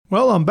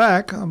Well, I'm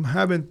back. I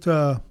haven't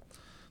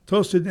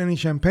toasted any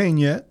champagne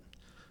yet.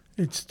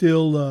 It's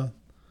still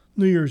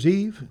New Year's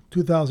Eve,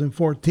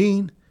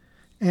 2014,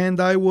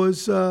 and I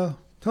was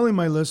telling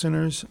my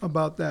listeners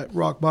about that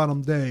rock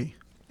bottom day.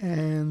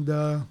 And,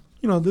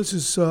 this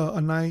is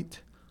a night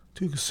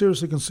to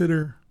seriously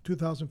consider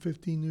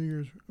 2015 New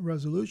Year's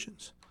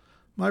resolutions.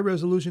 My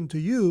resolution to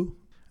you,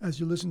 as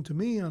you listen to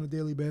me on a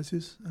daily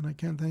basis, and I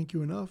can't thank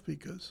you enough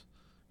because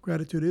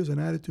gratitude is an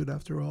attitude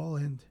after all,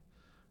 and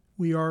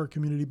we are a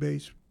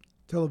community-based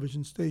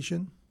television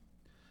station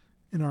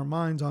in our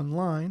minds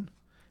online.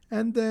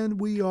 And then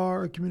we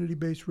are a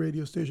community-based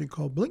radio station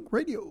called Blink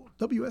Radio,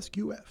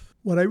 WSQF.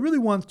 What I really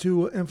want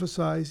to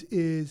emphasize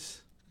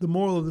is the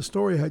moral of the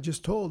story I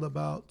just told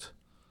about,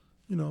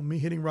 me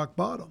hitting rock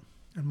bottom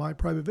and my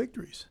private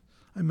victories.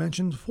 I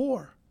mentioned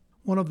 4.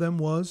 One of them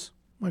was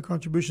my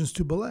contributions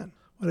to Belen.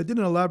 What I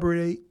didn't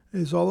elaborate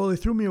is, although they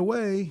threw me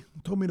away,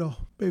 told me to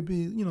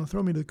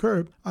throw me to the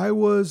curb, I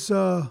was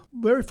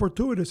very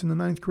fortuitous in the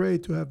 9th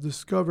grade to have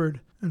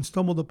discovered and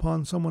stumbled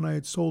upon someone I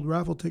had sold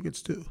raffle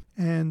tickets to.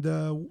 And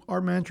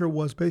our mantra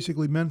was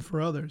basically meant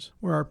for others,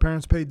 where our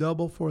parents pay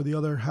double for the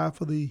other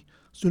half of the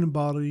student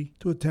body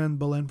to attend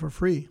Belen for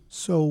free.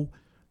 So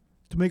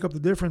to make up the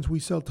difference, we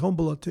sell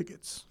tombola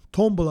tickets.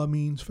 Tombola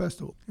means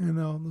festival.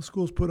 And the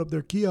schools put up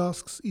their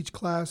kiosks. Each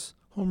class,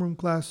 homeroom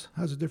class,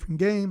 has a different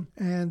game.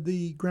 And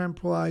the grand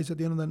prize at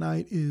the end of the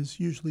night is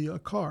usually a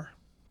car.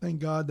 Thank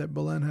God that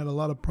Belen had a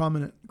lot of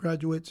prominent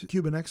graduates,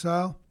 Cuban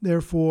exile.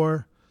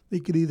 Therefore, they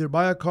could either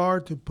buy a car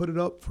to put it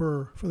up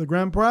for the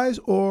grand prize,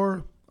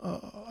 or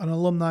an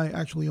alumni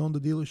actually owned the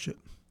dealership.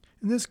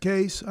 In this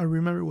case, I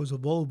remember it was a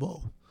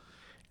Volvo.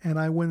 And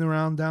I went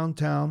around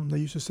downtown. They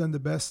used to send the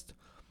best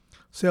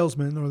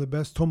salesman or the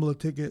best tombola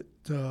ticket,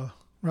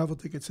 raffle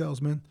ticket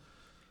salesman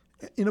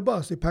in a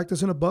bus. They packed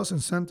us in a bus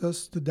and sent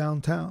us to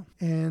downtown.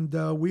 And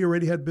we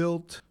already had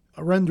built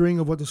a rendering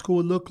of what the school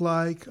would look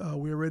like.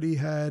 We already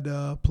had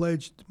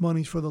pledged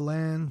monies for the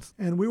land.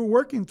 And we were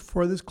working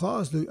for this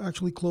clause to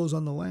actually close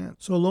on the land.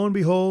 So lo and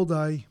behold,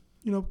 I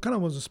kind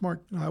of was a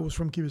smart. I was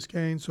from Key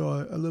Biscayne, so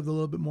I lived a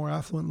little bit more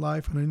affluent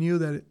life. And I knew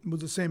that it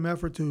was the same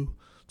effort to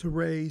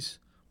raise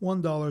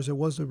 $1 as it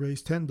was to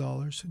raise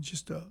 $10. And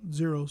just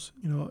zeros.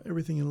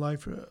 Everything in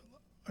life,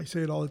 I say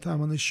it all the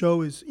time on this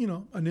show, is,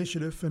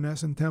 initiative,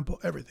 finesse, and tempo.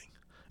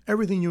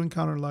 Everything you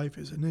encounter in life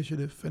is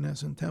initiative,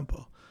 finesse, and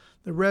tempo.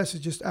 The rest is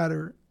just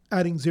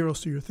adding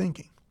zeros to your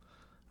thinking.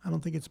 I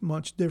don't think it's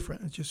much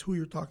different. It's just who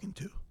you're talking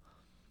to.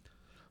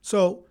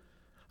 So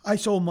I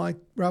sold my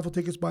raffle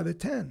tickets by the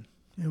 10.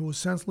 It was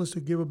senseless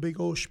to give a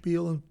big old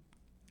spiel and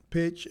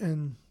pitch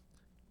and,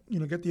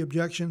 get the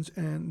objections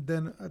and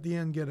then at the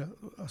end get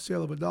a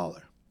sale of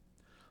 $1.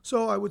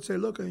 So I would say,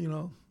 look,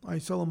 I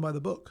sell them by the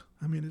book.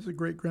 I mean, it's a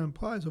great grand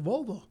prize, a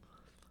Volvo.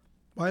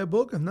 Buy a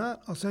book. If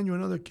not, I'll send you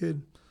another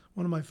kid,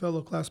 one of my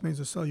fellow classmates,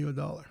 to sell you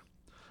 $1.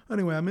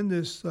 Anyway, I'm in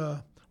this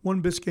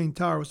One Biscayne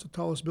Tower. It was the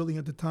tallest building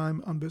at the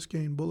time on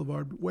Biscayne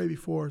Boulevard, way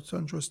before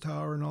SunTrust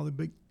Tower and all the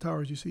big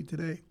towers you see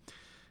today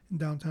in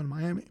downtown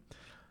Miami.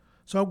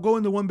 So I'll go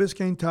into One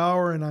Biscayne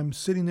Tower, and I'm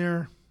sitting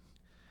there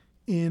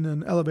in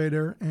an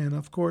elevator. And,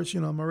 of course,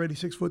 I'm already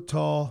 6 foot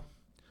tall.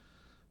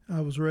 I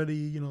was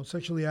already,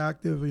 sexually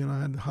active. I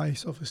had high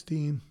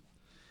self-esteem.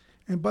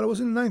 But I was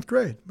in the 9th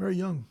grade, very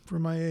young for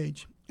my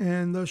age.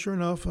 And sure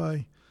enough,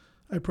 I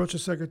approached the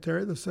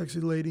secretary, the sexy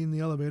lady in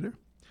the elevator.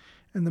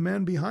 And the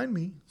man behind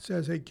me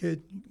says, "Hey,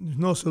 kid, there's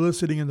no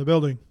soliciting in the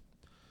building.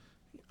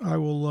 I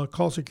will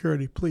call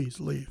security. Please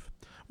leave."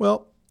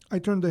 Well, I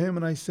turned to him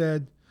and I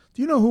said,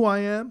 "Do you know who I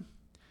am?"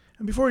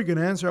 And before he could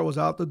answer, I was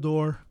out the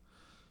door,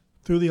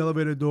 through the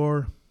elevator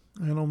door.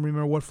 I don't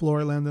remember what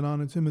floor I landed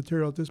on. It's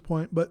immaterial at this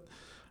point. But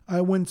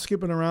I went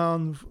skipping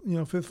around,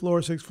 5th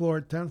floor, 6th floor,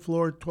 10th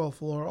floor, 12th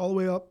floor, all the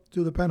way up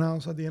to the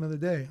penthouse at the end of the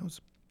day. It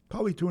was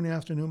probably 2 in the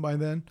afternoon by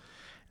then.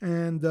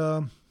 And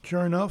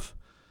sure enough,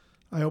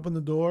 I opened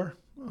the door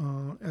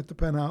at the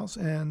penthouse,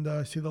 and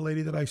I see the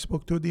lady that I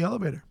spoke to at the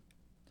elevator.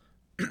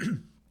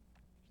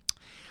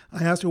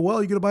 I asked her,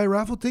 "Well, you going to buy a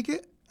raffle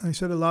ticket?" I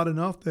said it loud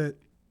enough that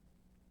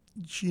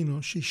she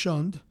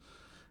shunned,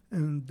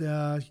 and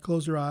she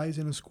closed her eyes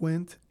in a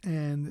squint,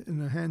 and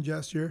in a hand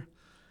gesture,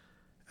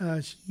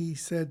 she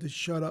said to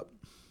shut up,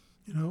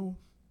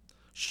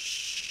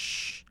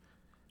 "Shh.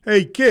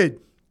 Hey, kid,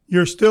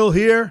 you're still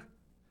here?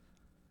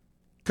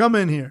 Come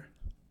in here."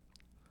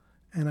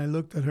 And I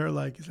looked at her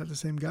like, "Is that the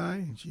same guy?"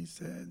 And she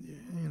said,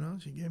 yeah,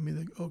 she gave me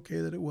the okay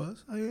that it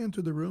was. I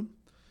entered the room.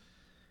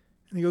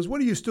 And he goes, "What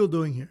are you still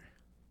doing here?"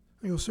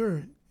 I go,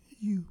 "Sir,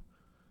 you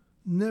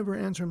never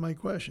answered my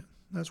question.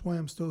 That's why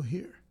I'm still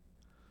here."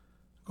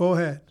 "Go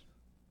ahead.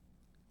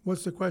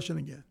 What's the question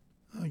again?"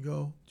 I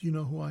go, "Do you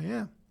know who I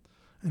am?"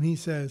 And he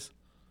says,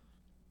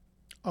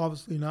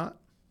 "Obviously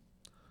not."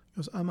 He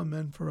goes, "I'm a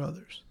man for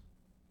others.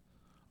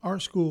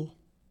 Our school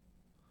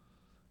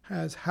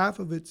has half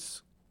of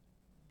its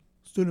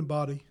student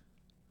body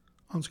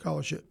on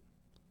scholarship.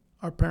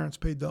 Our parents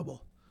pay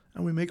double,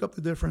 and we make up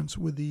the difference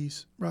with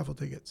these raffle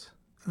tickets.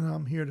 And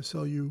I'm here to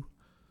sell you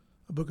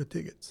a book of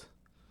tickets.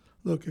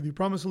 Look, if you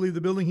promise to leave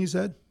the building," he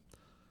said,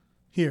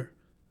 Here.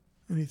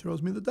 And he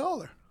throws me the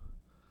 $1.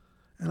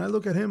 And I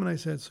look at him and I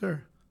said,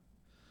 sir,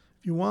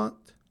 if you want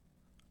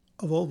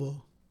a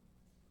Volvo,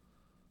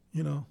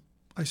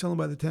 I sell them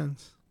by the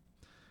tens.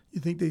 You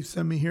think they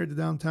send me here to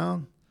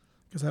downtown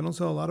because I don't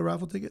sell a lot of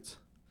raffle tickets?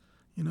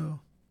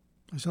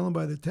 I sell them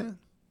by the 10.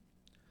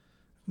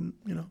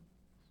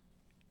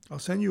 I'll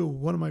send you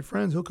one of my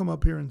friends. He'll come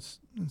up here and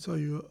sell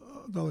you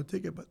a $1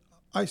 ticket, but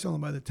I sell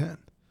them by the 10. And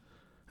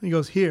he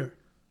goes, here.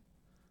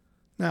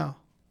 Now,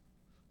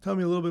 tell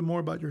me a little bit more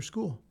about your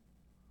school.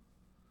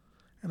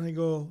 And I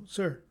go,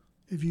 sir,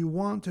 if you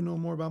want to know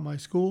more about my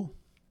school,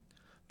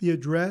 the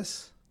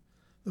address,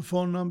 the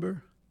phone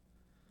number,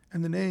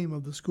 and the name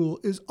of the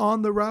school is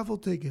on the raffle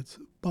tickets.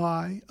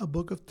 Buy a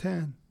book of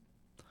 10.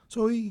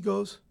 So he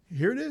goes,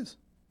 here it is.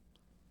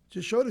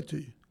 Just showed it to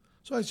you.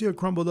 So I see a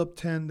crumbled up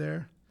 10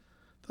 there.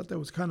 Thought that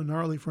was kind of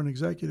gnarly for an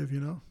executive,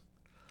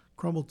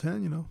 Crumbled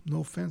 10,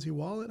 no fancy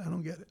wallet. I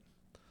don't get it.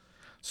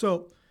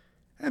 So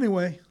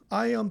anyway,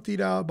 I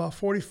emptied out about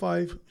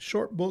 45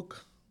 short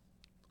book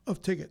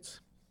of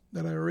tickets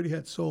that I already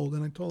had sold.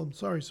 And I told him,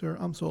 sorry, sir,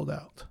 I'm sold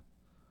out.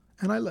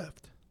 And I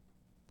left.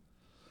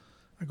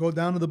 I go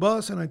down to the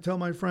bus and I tell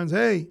my friends,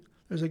 hey,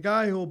 there's a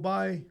guy who will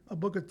buy a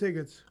book of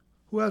tickets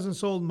who hasn't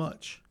sold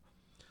much.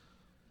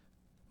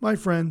 My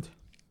friend,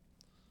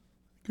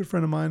 good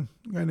friend of mine,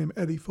 a guy named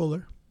Eddie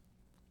Fuller,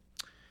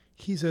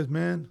 he says,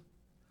 man,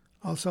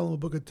 I'll sell him a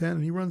book of 10.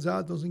 And he runs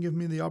out, doesn't give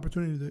me the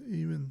opportunity to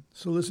even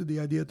solicit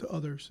the idea to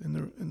others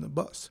in the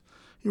bus.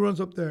 He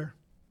runs up there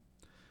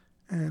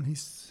and he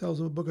sells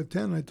him a book of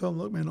 10. And I tell him,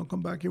 look, man, don't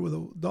come back here with a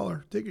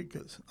 $1 ticket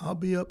because I'll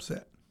be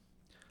upset.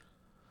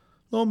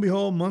 Lo and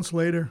behold, months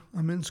later,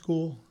 I'm in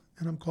school,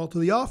 and I'm called to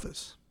the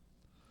office.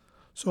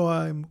 So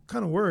I'm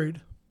kind of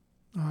worried.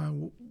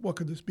 What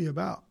could this be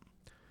about?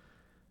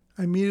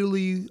 I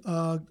immediately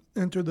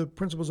enter the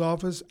principal's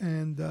office,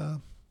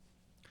 and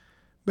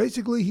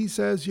basically he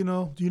says, do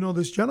you know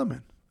this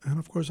gentleman? And,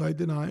 of course, I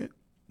deny it.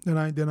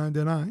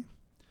 Deny.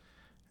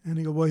 And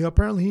he goes, well,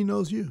 apparently he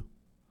knows you.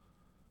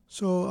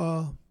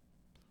 So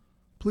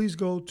please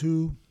go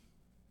to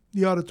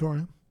the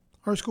auditorium.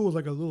 Our school is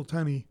like a little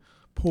tiny,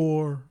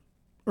 poor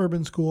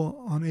urban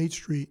school on 8th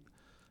Street.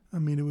 I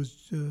mean,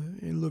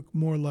 it looked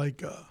more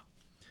like,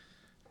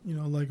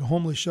 like a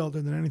homeless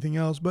shelter than anything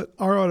else. But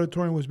our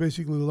auditorium was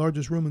basically the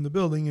largest room in the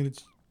building, and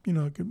it's,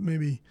 it could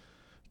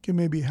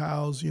maybe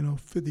house,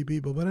 50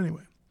 people. But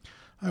anyway,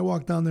 I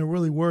walked down there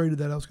really worried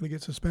that I was going to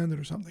get suspended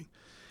or something.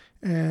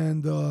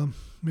 And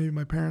maybe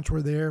my parents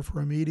were there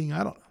for a meeting.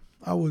 I don't know.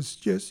 I was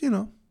just,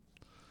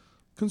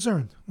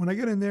 concerned. When I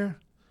get in there,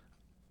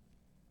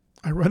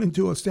 I run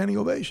into a standing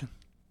ovation.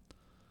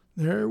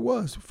 There it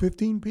was,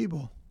 15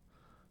 people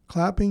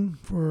clapping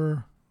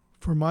for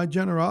my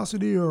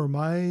generosity or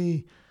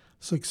my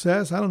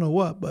success. I don't know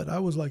what, but I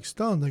was like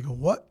stunned. I go,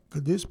 what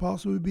could this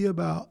possibly be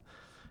about?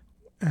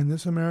 And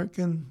this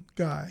American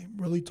guy,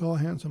 really tall,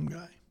 handsome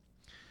guy,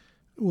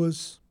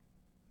 was,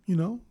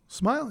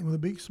 smiling with a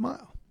big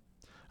smile.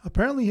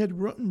 Apparently he had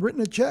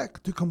written a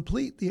check to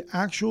complete the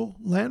actual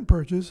land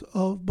purchase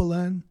of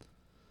Belen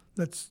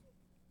that's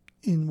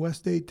in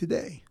West 8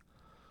 today.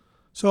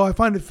 So I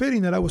find it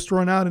fitting that I was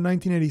thrown out in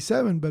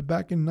 1987, but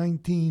back in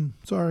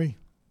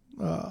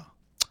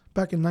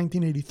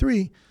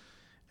 1983,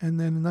 and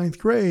then in ninth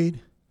grade,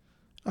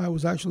 I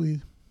was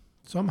actually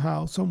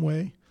somehow, some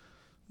way,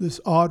 this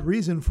odd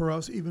reason for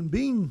us even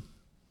being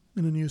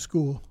in a new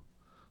school.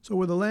 So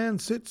where the land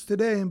sits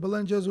today in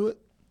Belen Jesuit,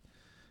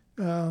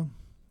 I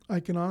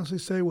can honestly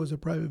say was a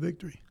private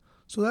victory.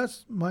 So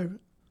that's my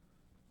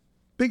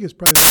biggest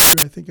private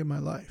victory, I think, in my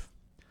life.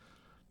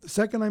 The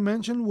second I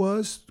mentioned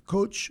was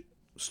Coach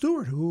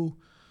Stewart, who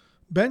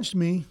benched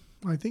me.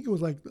 I think it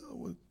was like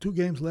 2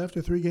 games left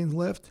or 3 games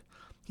left.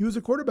 He was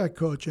a quarterback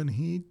coach, and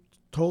he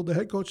told the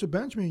head coach to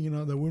bench me,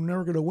 that we were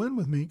never going to win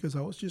with me because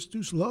I was just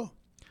too slow.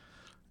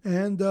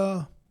 And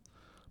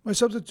my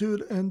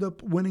substitute ended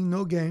up winning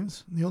no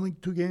games. The only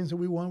 2 games that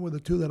we won were the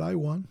 2 that I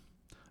won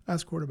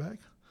as quarterback.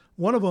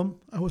 One of them,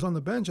 I was on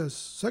the bench as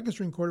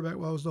second-string quarterback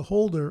while I was the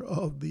holder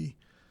of the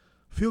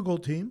field goal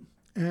team,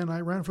 and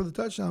I ran for the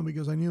touchdown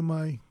because I knew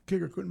my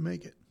kicker couldn't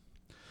make it.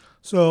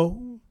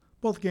 So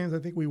both games, I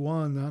think we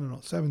won,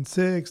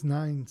 7-6,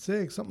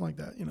 9-6, something like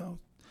that.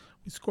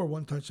 We scored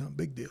 1 touchdown,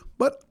 big deal.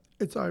 But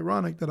it's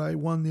ironic that I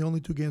won the only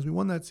 2 games we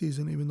won that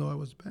season, even though I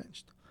was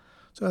benched.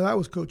 So that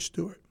was Coach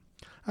Stewart.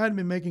 I had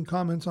been making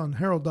comments on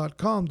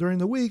Herald.com during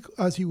the week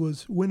as he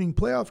was winning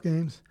playoff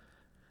games,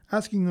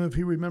 asking him if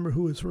he remembered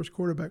who his first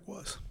quarterback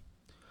was.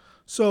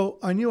 So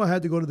I knew I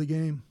had to go to the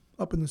game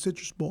up in the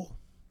Citrus Bowl,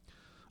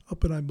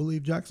 up in, I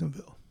believe,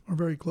 Jacksonville, or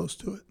very close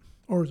to it.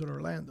 Or is it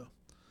Orlando?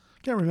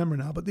 Can't remember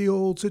now, but the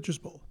old Citrus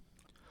Bowl.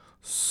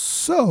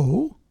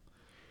 So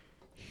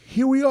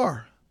here we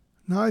are.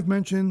 Now I've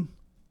mentioned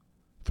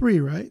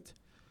 3, right?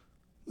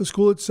 The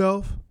school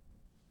itself,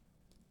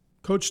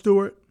 Coach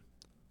Stewart,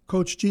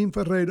 Coach Gene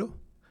Ferreiro,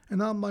 and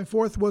now my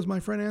 4th was my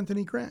friend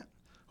Anthony Grant,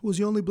 who was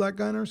the only black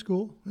guy in our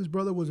school. His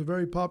brother was a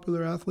very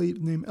popular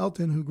athlete named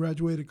Elton, who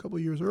graduated a couple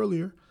years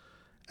earlier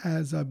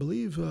as, I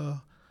believe,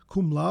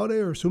 cum laude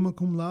or summa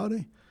cum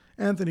laude.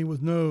 Anthony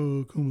was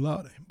no cum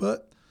laude.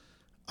 But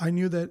I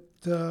knew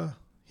that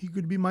he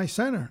could be my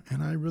center,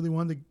 and I really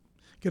wanted to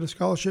get a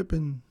scholarship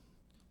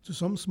to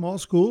some small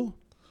school.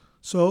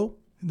 So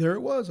there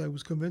it was. I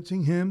was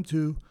convincing him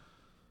to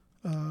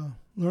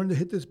learn to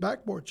hit this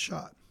backboard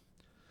shot.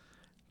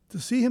 To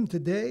see him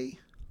today,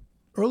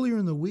 earlier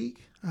in the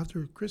week,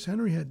 after Chris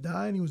Henry had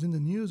died and he was in the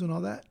news and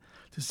all that,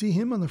 to see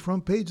him on the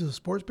front page of the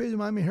sports page of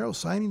Miami Herald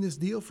signing this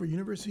deal for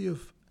University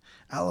of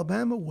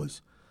Alabama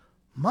was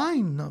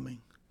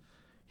mind-numbing.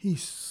 He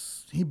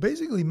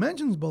basically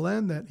mentions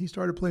Belen that he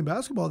started playing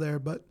basketball there,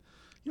 but,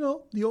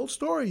 the old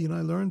story,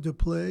 I learned to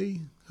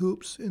play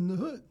hoops in the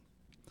hood.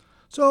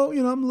 So,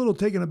 I'm a little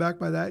taken aback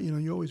by that.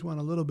 You always want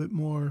a little bit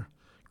more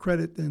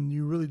credit than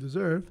you really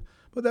deserve.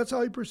 But that's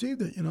how he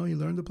perceived it. He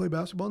learned to play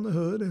basketball in the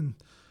hood and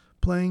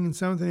playing in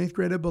 7th and 8th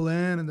grade at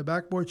Belen and the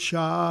backboard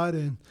shot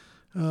and,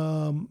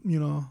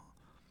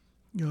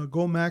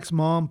 Go Mac's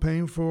mom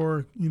paying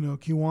for,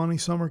 Kiwani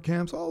summer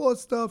camps. All that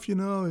stuff,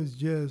 is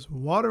just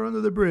water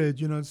under the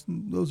bridge.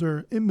 Those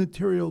are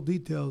immaterial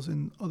details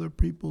in other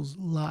people's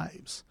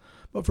lives.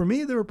 But for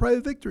me, they were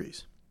private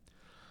victories.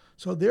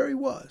 So there he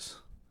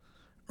was.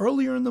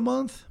 Earlier in the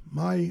month,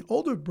 my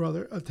older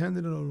brother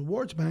attended an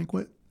awards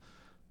banquet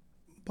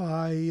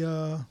by,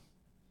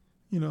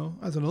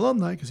 as an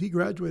alumni, because he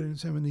graduated in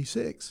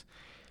 76.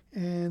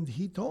 And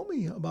he told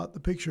me about the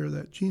picture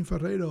that Gene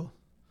Ferreiro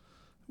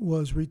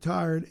was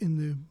retired in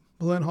the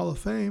Belen Hall of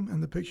Fame,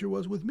 and the picture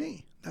was with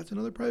me. That's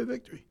another private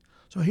victory.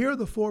 So here are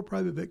the 4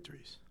 private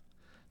victories.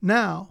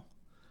 Now,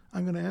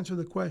 I'm going to answer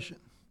the question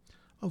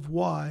of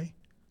why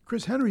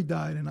Chris Henry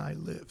died and I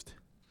lived.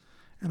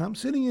 And I'm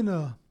sitting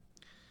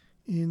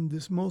in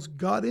this most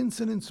God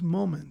incidence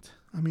moment.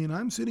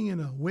 I'm sitting in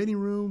a waiting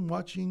room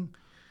watching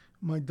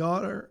my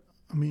father,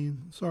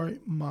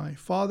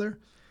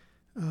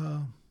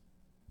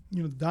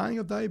 dying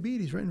of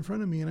diabetes right in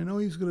front of me. And I know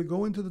he's going to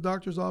go into the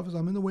doctor's office.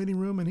 I'm in the waiting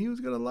room, and he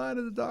was going to lie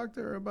to the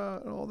doctor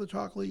about all the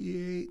chocolate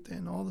he ate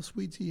and all the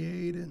sweets he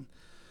ate and,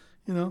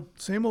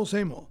 same old,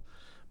 same old.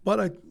 But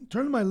I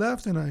turn to my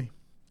left, and I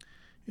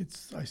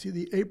see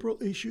the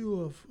April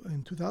issue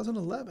in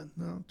 2011.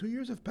 Now, 2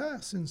 years have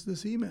passed since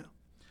this email.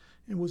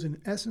 It was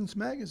in Essence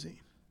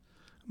magazine,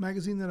 a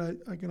magazine that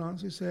I can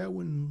honestly say I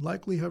wouldn't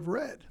likely have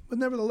read. But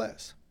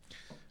nevertheless,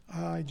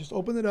 I just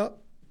opened it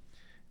up,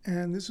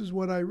 and this is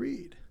what I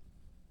read.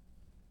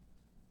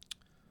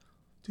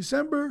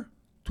 December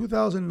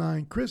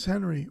 2009, Chris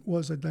Henry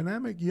was a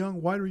dynamic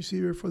young wide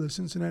receiver for the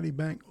Cincinnati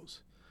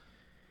Bengals.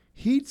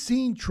 He'd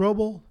seen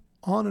trouble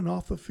on and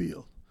off the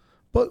field,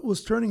 but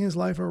was turning his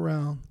life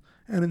around,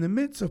 and in the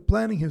midst of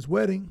planning his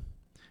wedding,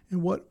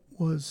 in what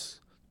was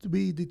to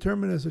be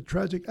determined as a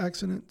tragic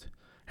accident,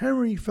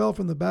 Henry fell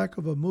from the back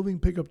of a moving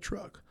pickup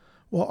truck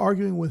while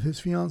arguing with his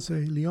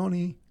fiancée,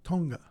 Leonie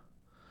Tonga,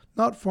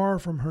 not far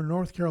from her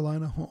North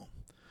Carolina home.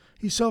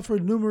 He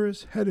suffered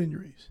numerous head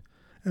injuries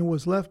and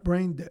was left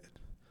brain dead.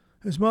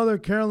 His mother,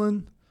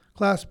 Carolyn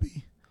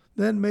Claspy,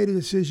 then made a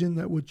decision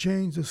that would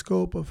change the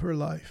scope of her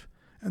life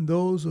and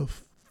those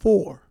of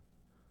 4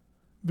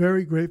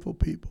 very grateful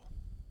people.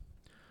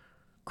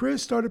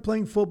 Chris started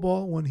playing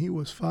football when he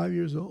was 5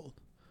 years old.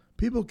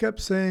 People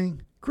kept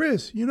saying,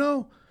 "Chris,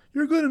 you're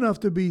good enough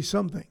to be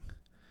something."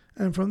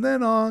 And from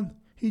then on,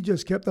 he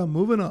just kept on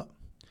moving up.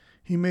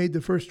 He made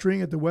the first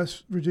string at the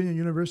West Virginia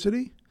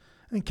University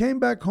and came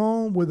back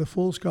home with a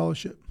full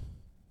scholarship.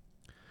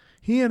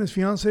 He and his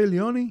fiancée,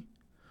 Leonie,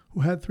 who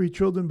had 3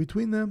 children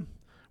between them,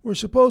 were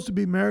supposed to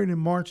be married in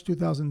March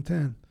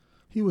 2010.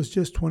 He was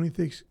just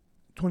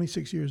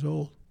 26 years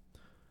old.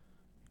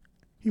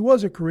 He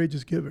was a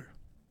courageous giver.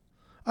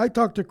 I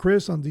talked to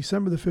Chris on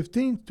December the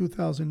 15th,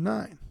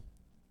 2009,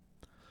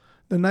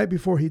 the night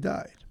before he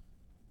died.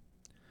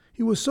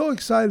 He was so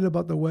excited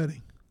about the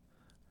wedding.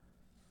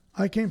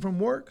 I came from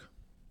work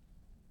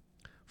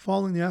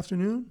following the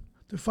afternoon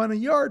to find a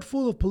yard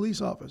full of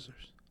police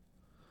officers.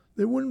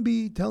 They wouldn't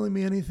be telling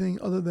me anything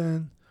other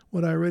than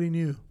what I already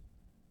knew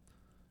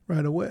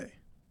right away.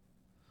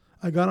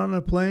 I got on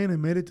a plane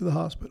and made it to the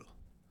hospital.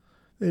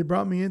 They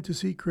brought me in to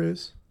see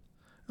Chris,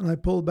 and I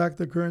pulled back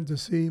the curtain to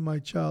see my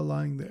child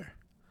lying there.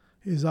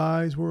 His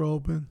eyes were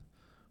open,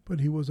 but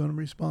he was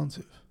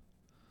unresponsive.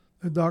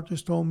 The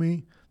doctors told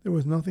me there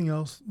was nothing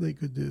else they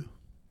could do.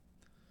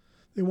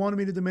 They wanted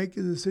me to make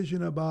a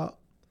decision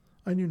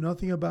I knew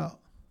nothing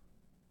about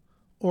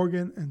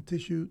organ and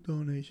tissue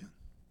donation.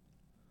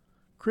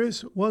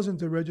 Chris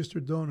wasn't a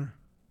registered donor,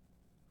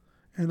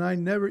 and I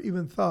never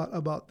even thought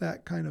about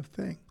that kind of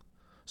thing.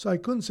 So I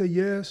couldn't say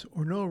yes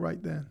or no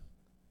right then.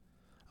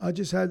 I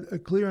just had a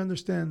clear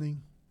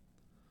understanding.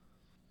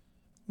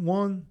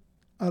 One,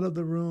 out of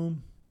the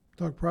room,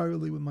 talked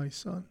privately with my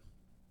son.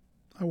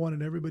 I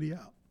wanted everybody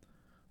out.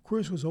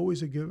 Chris was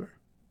always a giver.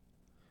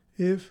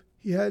 If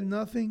he had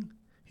nothing,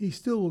 he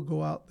still would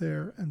go out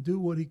there and do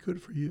what he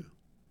could for you.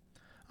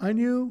 I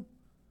knew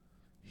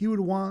he would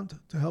want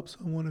to help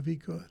someone if he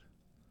could.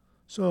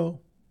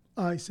 So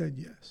I said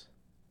yes.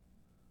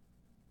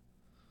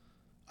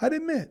 I'd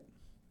admit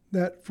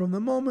that from the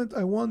moment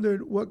I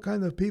wondered what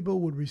kind of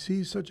people would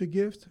receive such a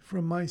gift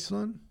from my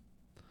son,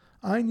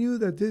 I knew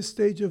that this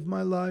stage of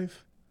my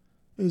life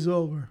is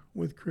over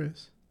with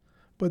Chris,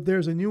 but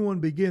there's a new one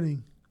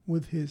beginning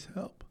with his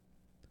help.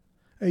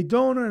 A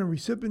donor and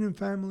recipient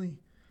family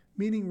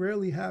meeting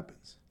rarely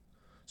happens.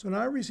 So when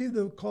I received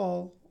a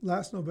call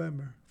last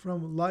November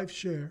from Life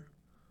Share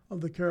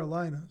of the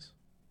Carolinas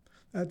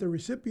that the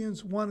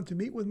recipients wanted to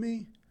meet with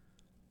me,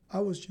 I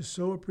was just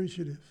so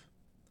appreciative.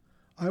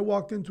 I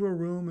walked into a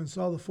room and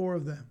saw the four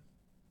of them.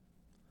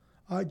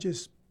 I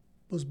just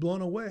was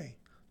blown away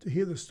to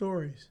hear the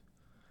stories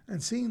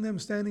and seeing them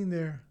standing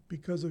there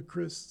because of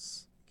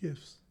Chris's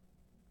gifts.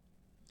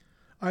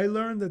 I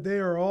learned that they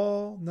are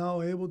all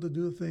now able to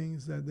do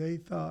things that they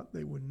thought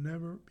they would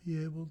never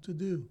be able to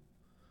do.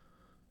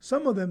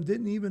 Some of them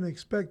didn't even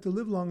expect to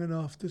live long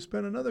enough to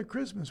spend another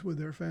Christmas with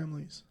their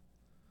families.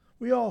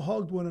 We all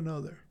hugged one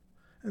another,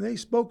 and they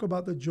spoke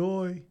about the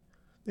joy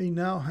they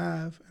now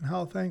have and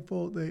how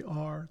thankful they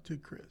are to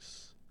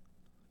Chris.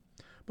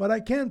 But I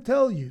can't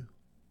tell you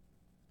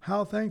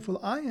how thankful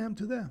I am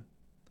to them.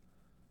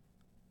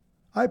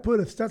 I put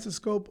a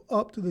stethoscope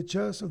up to the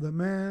chest of the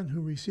man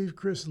who received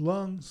Chris'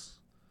 lungs.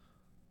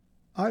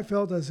 I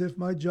felt as if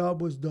my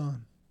job was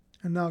done,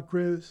 and now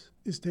Chris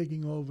is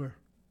taking over.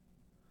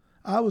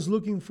 I was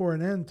looking for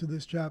an end to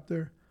this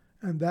chapter,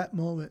 and that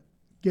moment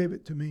gave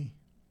it to me.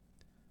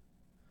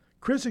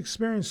 Chris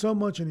experienced so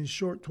much in his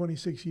short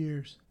 26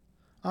 years.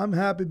 I'm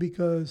happy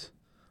because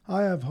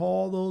I have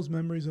all those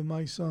memories of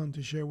my son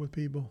to share with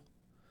people.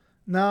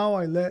 Now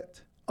I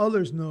let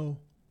others know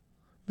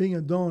being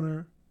a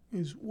donor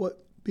is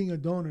what being a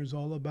donor is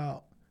all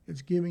about.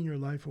 It's giving your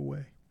life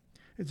away.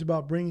 It's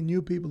about bringing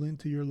new people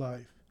into your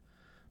life.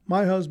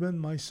 My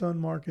husband, my son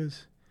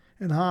Marcus,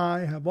 and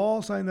I have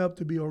all signed up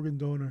to be organ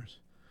donors.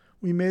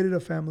 We made it a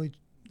family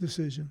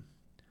decision.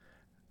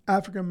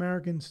 African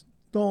Americans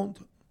don't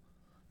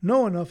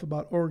know enough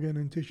about organ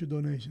and tissue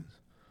donations.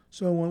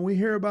 So when we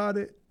hear about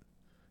it,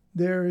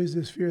 there is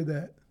this fear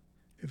that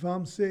if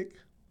I'm sick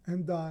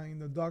and dying,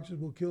 the doctors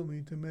will kill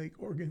me to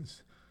make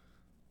organs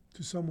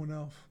to someone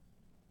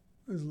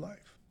else's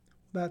life.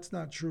 That's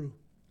not true.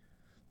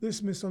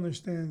 This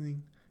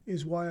misunderstanding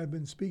is why I've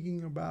been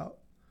speaking about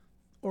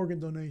organ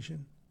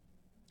donation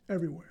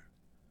everywhere.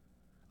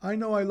 I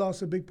know I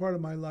lost a big part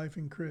of my life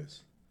in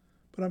Chris,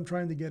 but I'm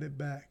trying to get it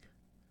back.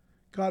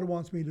 God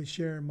wants me to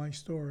share my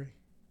story,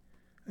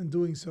 and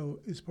doing so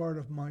is part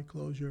of my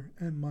closure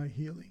and my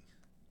healing.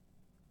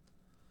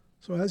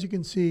 So as you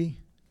can see,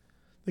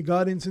 the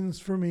God incidents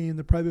for me in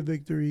the private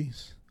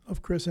victories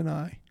of Chris and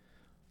I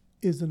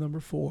is the number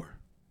 4.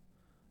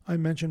 I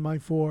mentioned my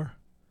 4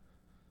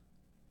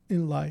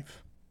 in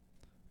life,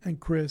 and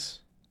Chris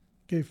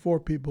gave 4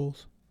 people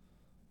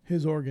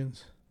his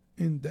organs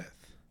in death.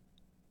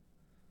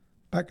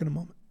 Back in a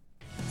moment.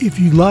 If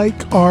you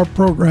like our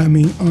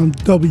programming on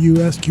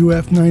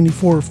WSQF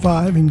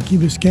 94.5 in Key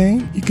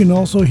Biscayne, you can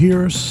also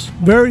hear us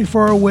very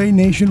far away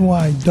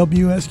nationwide,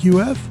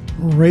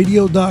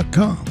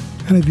 WSQFradio.com.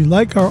 And if you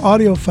like our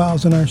audio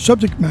files and our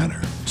subject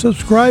matter,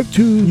 subscribe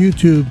to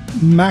YouTube,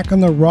 Mac on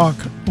the Rock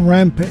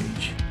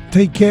Rampage.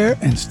 Take care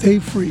and stay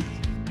free.